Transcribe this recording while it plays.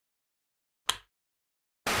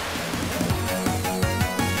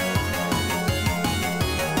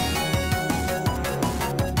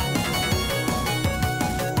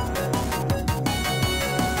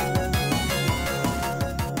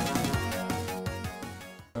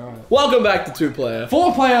Welcome back to 2-player.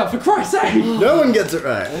 4-player, for Christ's sake! No one gets it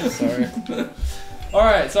right. Oh, sorry.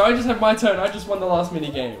 Alright, so I just had my turn. I just won the last mini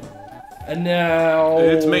game. And now...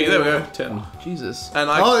 It's me. There we go. 10. Jesus. And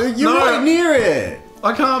I... Oh, you're right near it.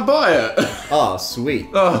 I can't buy it. Oh, sweet.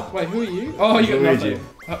 Oh. Wait, who are you? Oh, you got Luigi.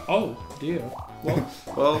 nothing. Oh, dear.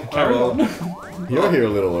 Well, Carry on. You're here a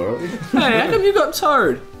little early. Hey, how come you got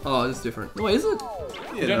Toad? Oh, it's different. Wait, is it?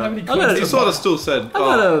 You don't have any I got coins. You sort of still said, I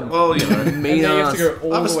got a well, you know. And mean then you have ass. to go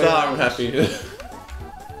all I'm a the way star, I'm around. happy.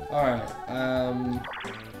 Alright,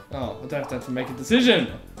 oh, I don't have to make a decision.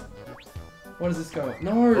 What does this go?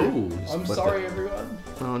 No! Ooh, I'm split sorry, it. everyone.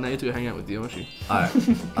 Oh, now you two hang out with Yoshi. Alright.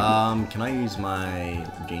 Can I use my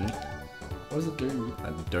genie? What does it do? I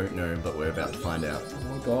don't know, but we're about to find out.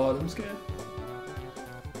 Oh god, I'm scared.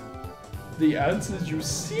 The answers you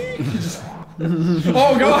seek.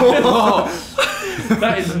 Oh god!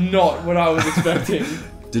 That is not what I was expecting.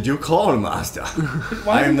 Did you call, Master?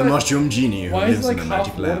 Why I am is the that- mushroom genie who Why is lives it in like a half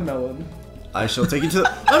magic lamp. watermelon? I shall take you to the...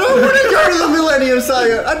 I don't want to go to the Millennium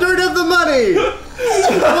Saga! I don't have the money!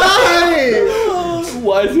 Why?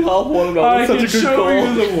 Why is he half watermelon? I That's can such a good show call.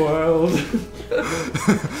 you the world.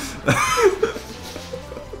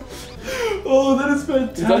 Oh, that is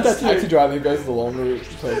fantastic. Is that taxi driver who goes to the long route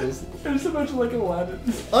places? I just imagine like Aladdin.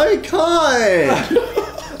 I can't!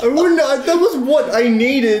 I wouldn't... that was what I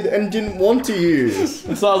needed and didn't want to use.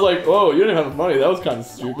 So I was like, oh, you didn't have money. That was kind of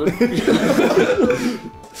stupid.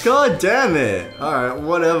 God damn it! Alright,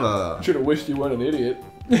 whatever. Should have wished you weren't an idiot.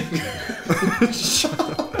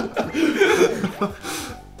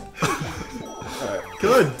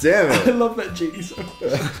 God damn I it. love that genie so much.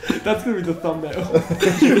 That's gonna be the thumbnail.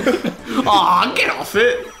 Aw, get off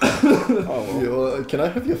it! Can I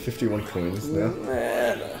have your 51 coins now?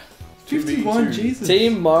 Man. 51, Jesus.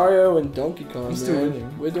 Team Mario and Donkey Kong. I'm still man.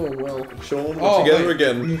 winning. We're doing well. Sean, we're Oh, together wait.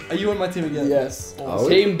 again. Are you on my team again? Yes. Are we?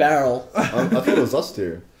 Team Barrel. I thought it was us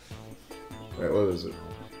two. Wait, what was it?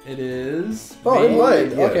 It is. Oh, me.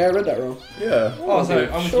 wait. Yeah. Okay, I read that wrong. Yeah. Oh, sorry,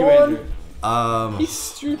 I'm with you, Sean. Andrew. He's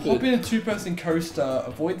Hop stupid. in a two-person coaster,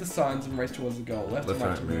 avoid the signs, and race towards the goal. Left and Left, right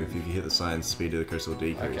right, to move. If you hit the sign, speed of the coast will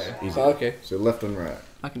decrease. Okay. Easy. Oh, okay. So left and right.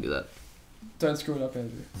 I can do that. Don't screw it up,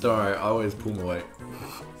 Andrew. Don't worry, I always pull my weight.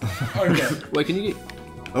 Okay. Wait, can you get...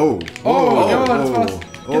 Oh. Oh, God, it's fast.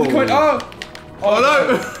 Get the coin. Oh! Oh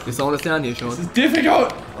no! You're slowing us down here, Sean. This is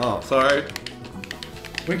difficult! Oh. Sorry.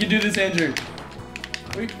 We can do this, Andrew.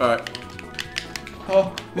 Alright.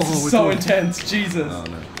 Oh, this Oh, is we're so doing- intense. Jesus. Oh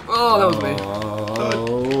no. Oh, that was me.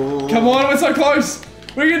 Oh. Come on, we're so close.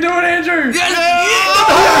 We can do it, Andrew.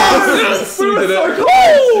 Yes! We were did so it.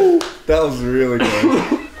 close. That was really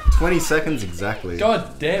close. 20 seconds exactly.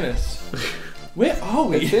 God damn it. Where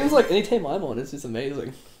are It we? seems like any team I'm on, it's just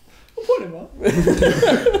amazing. Whatever.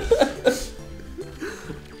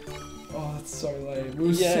 Oh, that's so lame. We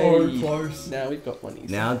were so Yay. close. Now we've got money.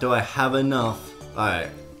 Now do I have enough? Alright.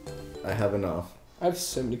 I have enough. I have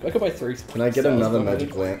so many. I could buy 3. Can I get stars another of money.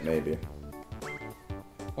 magic lamp maybe?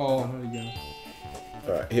 Oh, there we go.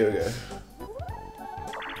 Alright, here we go.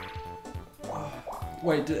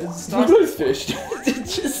 Wait, does it Look start? at those fish. Did you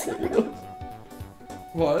see them?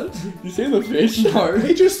 What? You see the fish? No.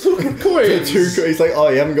 He just took coins! He's like, oh,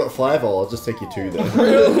 you haven't got 5? Oh, I'll just take you 2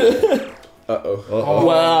 then. Uh-oh. Uh-oh.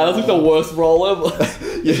 Wow, that's like the worst roll ever.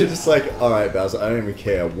 You're just like, alright, Bowser, I don't even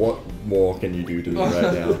care. What more can you do to me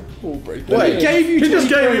right now? We'll break Wait, that. gave you he just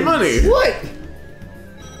 20 gave me coins. money! What?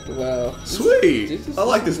 Wow. Sweet! This I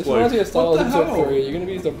like this This reminds me bloke. of Star What Wars the Episode hell? 3. You're gonna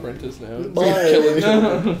be his apprentice now. Just Bye. killing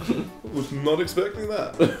children. Was not expecting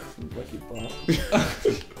that. Lucky brat.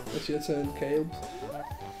 What's your turn, Caleb?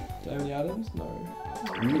 Do you have any items? No.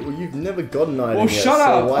 You've never got an item Well, yet, shut so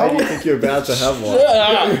up. why do you think you're about to have one?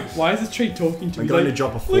 Why is this tree talking to I'm me? going to Like,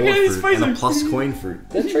 drop a 4 look at his fruit face, and a like- plus coin fruit.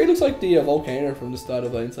 That tree looks like the volcano from the start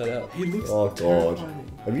of Inside Out. he looks Oh god.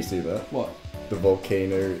 terrifying. Have you seen that? What? The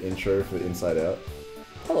volcano intro for Inside Out?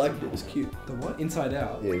 I liked it. It was cute. The what? Inside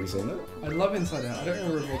Out? Yeah, have you seen that? I love Inside Out. I don't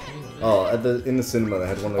remember Volcano. Oh, in the cinema they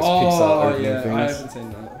had one of those Pixar Oh, opening yeah. things. I haven't seen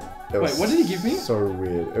that. It Wait, was what did he give me? So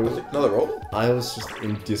weird. It was. Another roll? I was just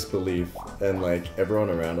in disbelief, and like everyone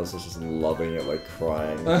around us was just loving it, like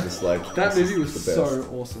crying, just like That this movie is was the so best.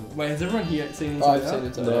 awesome. Wait, has everyone here seen Oh, Inside I've Out?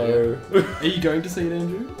 seen Inside No. Out. Are you going to see it,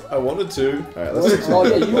 Andrew? I wanted to. All right, let's. Oh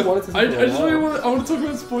yeah, you wanted to see I it just for a really while. I want to talk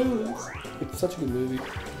about spoilers. It's such a good movie.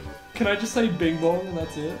 Can I just say Bing Bong and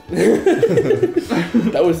that's it?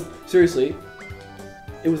 That was seriously.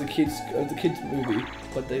 It was a kids movie,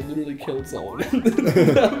 but they literally killed someone. in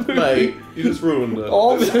that movie. Mate, you just ruined it.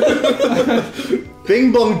 Oh,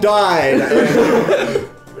 Bing Bong died.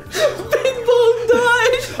 Bing Bong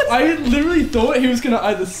died. I literally thought he was gonna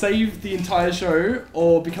either save the entire show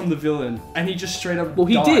or become the villain, and he just straight up. Well,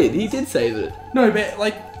 he dies. did. He did save it. No, but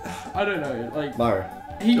like, I don't know. Like, Mario.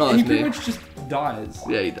 he Oh, it's pretty me. much just dies.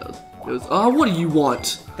 Yeah, he does. It was. Oh, what do you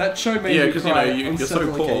want? That show made Yeah, me 'cause, cry you know, on you're so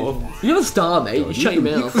several poor. occasions. You're not a star, mate. You shut your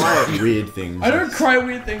You mouth. cry at weird things. I don't cry at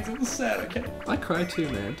weird things. It's sad. Okay. I cry too,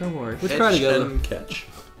 man. Don't worry. Let's cry together. And catch.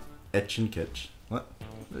 Etch and catch. What?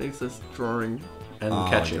 I think it's this drawing And Oh,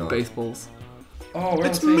 catching. God. baseballs. Oh, we're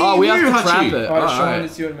It's on me. Oh, we have you, to Hutchie. trap it. Alright, Sean, Alright.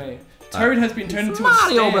 it's you and me. Toad has been turned into a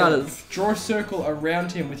Mario stand. Brothers. Draw a circle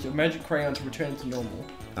around him with your magic crayon to return to normal.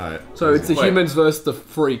 Alright. So it's the Wait. humans versus the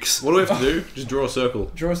freaks. What do we have to do? Just draw a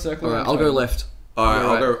circle. Draw a circle Alright, around I'll go Toad. left. Alright,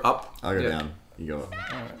 Alright. I'll go up. I'll go Yeah. down. You go up.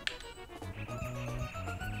 Alright.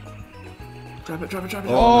 Drop it, drop it, drop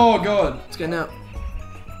it. Oh, God. Let's get out.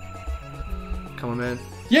 Come on, man.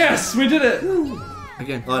 Yes, we did it.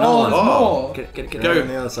 Again. Oh, Oh, no. there's more. Get it, get it, get Go it. on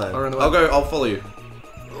the other side. I'll run away. I'll follow you.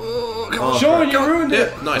 Oh, come Oh, Sean, crap. you ruined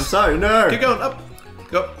it. Yeah, I'm nice. sorry, no. Keep going, up.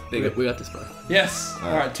 Go. There you on. go. We got this, bro. Yes.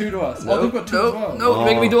 Alright. Alright, 2 to us. No, Oh, they've got 2 no, as well. no, you're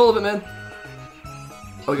making me do all of it, man.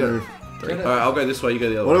 Oh, we got it. Get it. Alright, I'll go this way, you go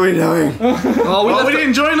the other What are way. we doing? Oh, we Oh, left we it.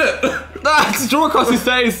 didn't join it! Ah, it's a draw across his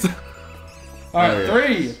face. Alright, Oh, yeah.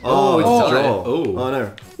 3. Oh, it's Oh. a draw. Oh. Oh,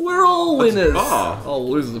 no. We're all winners. Ah. Oh,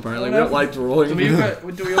 losers apparently. We Whatever. don't like drawing. Do we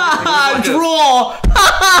all Ah, like it. draw!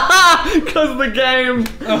 Because of the game.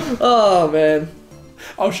 Oh, man.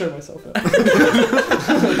 I'll show myself it.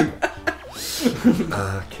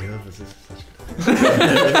 Caleb, this is such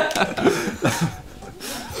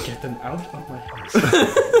Get them out of my house.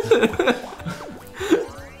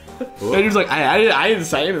 And he was like, I didn't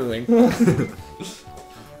say anything.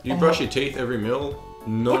 You brush your teeth every meal?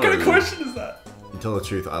 No. What kind of question is that? You tell the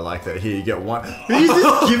truth, I like that. Here, you get one. He's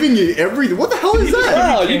just giving you everything. What the hell is that?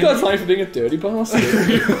 Wow, you guys like for being a dirty bastard.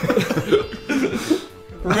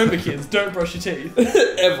 Remember, kids, don't brush your teeth.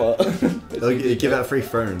 Ever. They'll give out free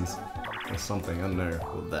phones. Or something. I don't know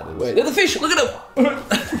what that is. Wait, they're the fish. Look at them.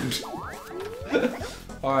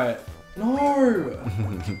 Alright. No!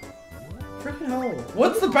 Freaking hell.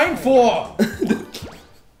 What's the bank for?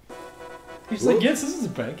 He's like, yes, this is a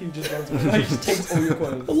bank. He just runs away. He just takes all your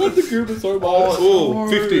coins. I love the group so much. Oh,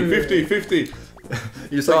 50, 50, 50. You're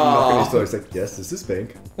just like knocking his door. It's like, yes, this is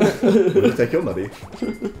bank. We'll take your money.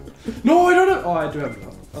 No, I don't have. Oh, I do have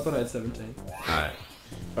enough. I thought I had 17. Alright.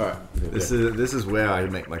 Alright. This is where I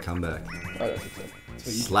make my comeback. I don't think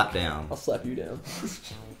so. Slap down. I'll slap you down.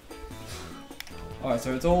 Alright,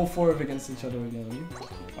 so it's all 4 of against each other again.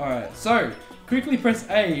 Alright, so quickly press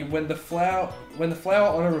A when the flower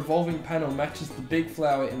on a revolving panel matches the big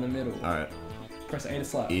flower in the middle. Alright. Press A to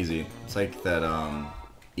slap. Easy. It's like that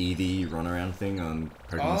ED runaround thing on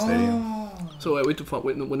Pokemon Stadium. Oh, So wait,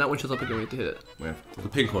 when that one shows up again, we have to hit it. Where? The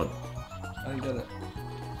pink one. I didn't get it.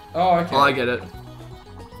 Oh, okay. Oh, I get it.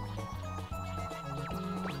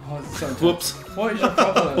 Oh, this is so intense. Whoops. What is your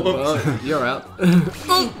problem? Well, you're out. Damn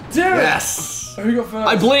it! Yes! Who got first?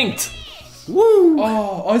 I blinked. Woo!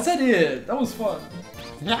 Oh, is that it? That was fun.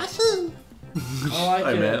 Yes! I like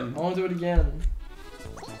Hey, it. man. I want to do it again.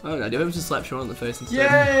 I don't know. Do you ever just slap Sean on the face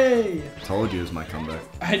instead? Yay! Told you it was my comeback.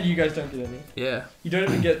 And you guys don't get any. Yeah. You don't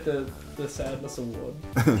even get the sadness award.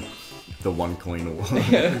 The 1 coin award.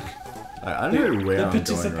 Yeah. I don't know where The I'm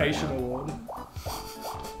participation going award.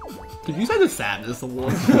 Did you say the sadness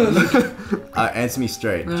award? Answer me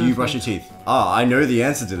straight. Do you brush your teeth? Ah, I know the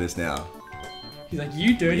answer to this now. He's like,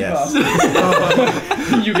 you dirty Yes.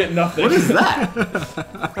 bastard. You get nothing. What is that?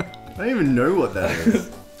 I don't even know what that is.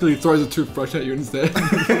 So he throws a toothbrush at you instead.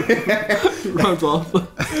 Runs off. He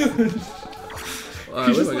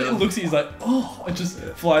just like, looks at you, he's like, oh, and just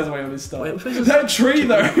flies away on his star. Wait, which way is That tree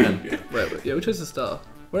though. Wait, yeah, which is the star?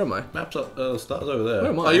 Where am I? Maps up, stars over there.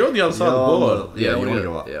 Where am I? Oh, you're on the other side of the board. Yeah, I you wanna wanna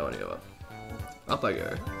go up. Yeah, I want to go up. Up I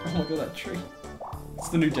go. Oh my god, that tree. It's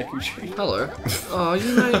the new Deku tree. Hello. Oh,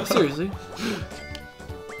 you know, seriously.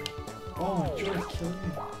 Oh my god, it's killing me.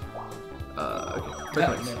 Okay. That Break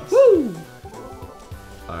mouse. Woo!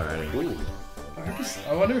 Alrighty.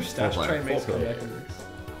 I wonder if Stash 4Player, Train makes 4Player. comeback in this.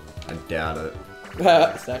 I doubt it.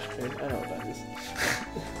 Stash train. I know what that is.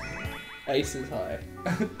 Ace is high.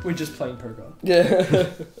 We're just playing poker. Yeah.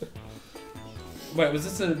 Wait, was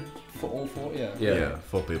this for all 4? Yeah. Yeah.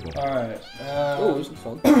 4 people. Alright. Oh, this is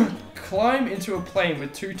fun. Climb into a plane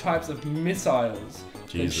with 2 types of missiles.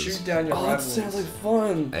 Then Jesus. shoot down your Oh, that rivals. sounds like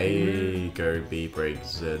fun. A, go, B, break,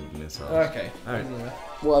 Z, missile. Okay. Alright. Yeah.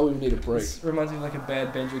 Why would we need a break? This reminds me of like a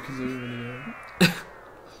bad Banjo-Kazooie video.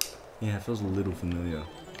 Yeah, it feels a little familiar.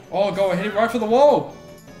 Oh, go hit it right for the wall!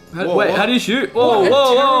 Whoa, Wait, what? how do you shoot? Whoa, What a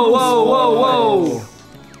whoa, whoa, terrible whoa, whoa, whoa!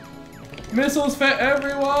 Missiles for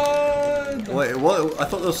everyone! Wait, what? I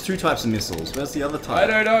thought there was 2 types of missiles. Where's the other type?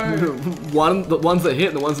 I don't know. The ones that hit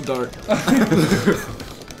and the ones that don't.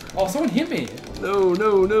 Oh, someone hit me. No,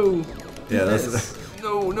 no, no. Yeah, that's. Yes.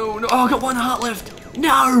 No, no, no. Oh, I got 1 heart left.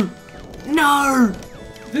 No! No!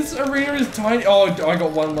 This arena is tiny. Oh, I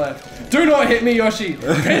got 1 left. Do not hit me, Yoshi.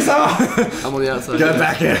 Piss off. I'm on the outside. Go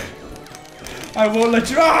back here. I won't let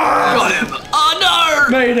you. Ah! Got him. Oh,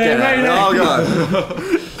 no! Mayday, mayday. Oh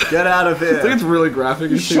god. Get out of I think here. it's really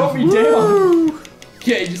graphic. You shot me down.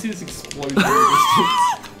 Yeah, you just see this explosion.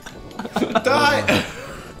 Die!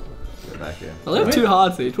 Get back here. I have 2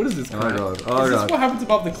 hearts each. What is this Oh crap? god. Is Oh this god. what happens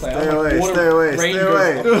above the cloud? Stay Like, away, water, stay away, rain stay goes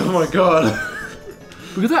away. up. Oh my god.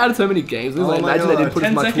 Because they added so many games, Oh I my imagine they God. didn't put as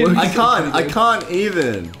 10 much seconds. work. I can't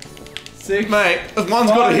even. 6. Mate,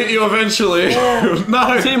 one's gotta hit you eventually.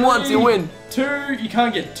 No! Team once, you win. 2. You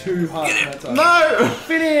can't get 2 hearts in that time. No!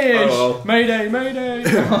 Finish. Oh, well. Mayday, mayday.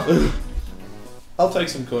 I'll take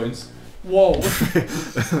some coins. Whoa.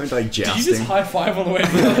 like Did you just jousting. high five on the way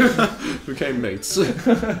together? Became mates.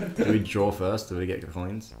 Do we draw first? Do we get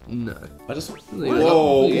coins? No. I just.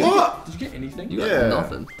 Whoa, What? Did you get anything? You got Yeah.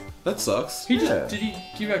 nothing. That sucks. He just Yeah. did he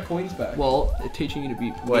give our coins back? Well, they're teaching you to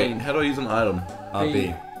be Wait, mean. how do I use an item?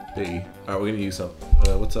 B. B. Alright, we're gonna use some.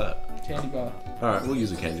 What's that? Candy bar. Alright, we'll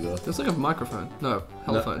use a candy bar. It's like a microphone. No,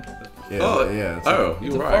 telephone. Yeah, Oh, yeah. It's oh,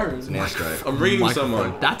 It's you're a right. phone. It's an airstrike. I'm ringing Microphone.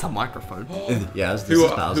 someone. That's a microphone. Yeah, this Who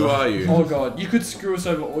is are, Bowser. who are you? Oh god, you could screw us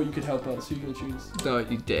over or you could help us. Who you gonna choose?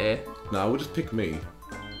 Don't you dare. Nah, we'll just pick me.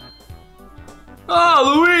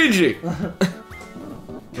 Oh, Luigi!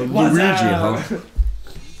 What's Luigi, up? huh?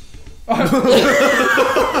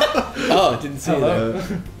 Oh, I didn't see Hello.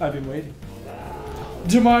 that. I've been waiting.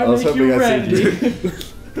 Do I was make you hoping I'd see ready?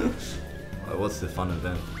 What's the fun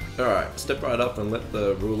event? Alright, step right up and let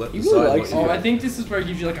the roulette You decide really what like you Oh, get. I think this is where it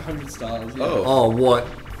gives you like 100 stars. Yeah. Oh. Oh, what?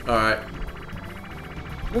 Alright.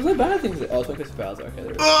 There's no bad things. Oh, it's like this Bowser. Okay,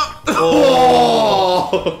 there it is.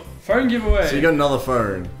 Oh! Phone giveaway. So you got another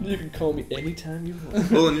phone. You can call me anytime you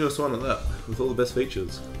want. All the newest one of that, with all the best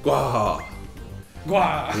features. Gwah!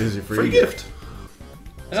 Gwah. Here's your Free gift!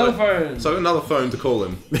 Another phone. So I got another phone to call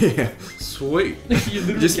him. Yeah. Sweet. you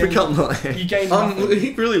literally Just gained- become like. You gain nothing.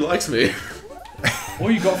 He really likes me. All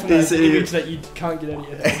you got from that He's- image that you can't get out of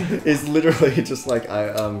your head. It's literally just like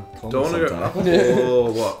call Don't me wanna sometime. go.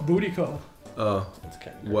 Oh, what? Booty call. It's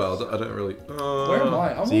okay. Well, I don't really. Where am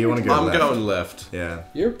I? I'm So you wanna go I'm left. going left. Yeah.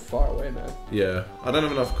 You're far away, man. Yeah. I don't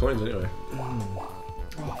have enough coins anyway.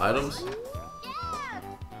 Items?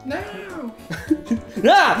 No.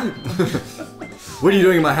 Ah! What are you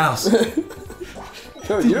doing in my house?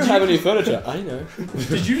 Trevor, you don't have any furniture. I know.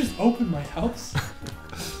 Did you just open my house?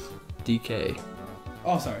 DK.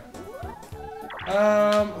 Oh, sorry.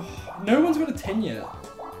 No one's got a 10 yet.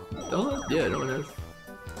 Oh, yeah, no one knows.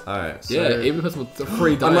 Alright, so. Yeah, even if it's a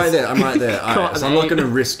free dice. I'm right there, I'm right there. God, Alright, so I'm not mate. gonna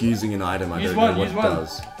risk using an item I Use don't one, know what use it one.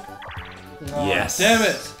 does. Oh, Yes. Damn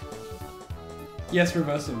it. Yes,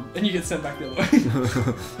 reverse him. And you get sent back the other way.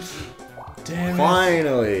 Damn it.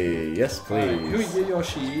 Finally! Yes, Alright, who are please. you,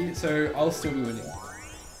 Yoshi? So I'll still be winning.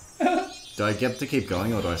 Do I get to keep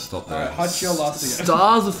going or do I stop there? Alright, Hutch, your last again.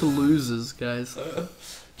 Stars are for losers, guys.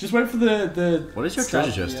 Just wait for the. What is your start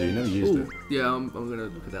treasure at chest the do? You end. never used Ooh, it. yeah, I'm gonna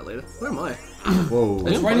look at that later. Where am I? Whoa.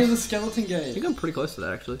 It's Yeah. right near the skeleton I gate. think I'm pretty close to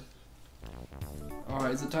that, actually.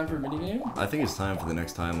 Alright, is it time for a minigame? I think it's time for the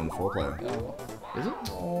next time on 4Player. Oh. Is it?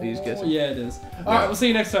 Are you just guessing? Yeah, it is. Alright, we'll see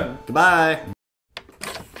you next time. Goodbye!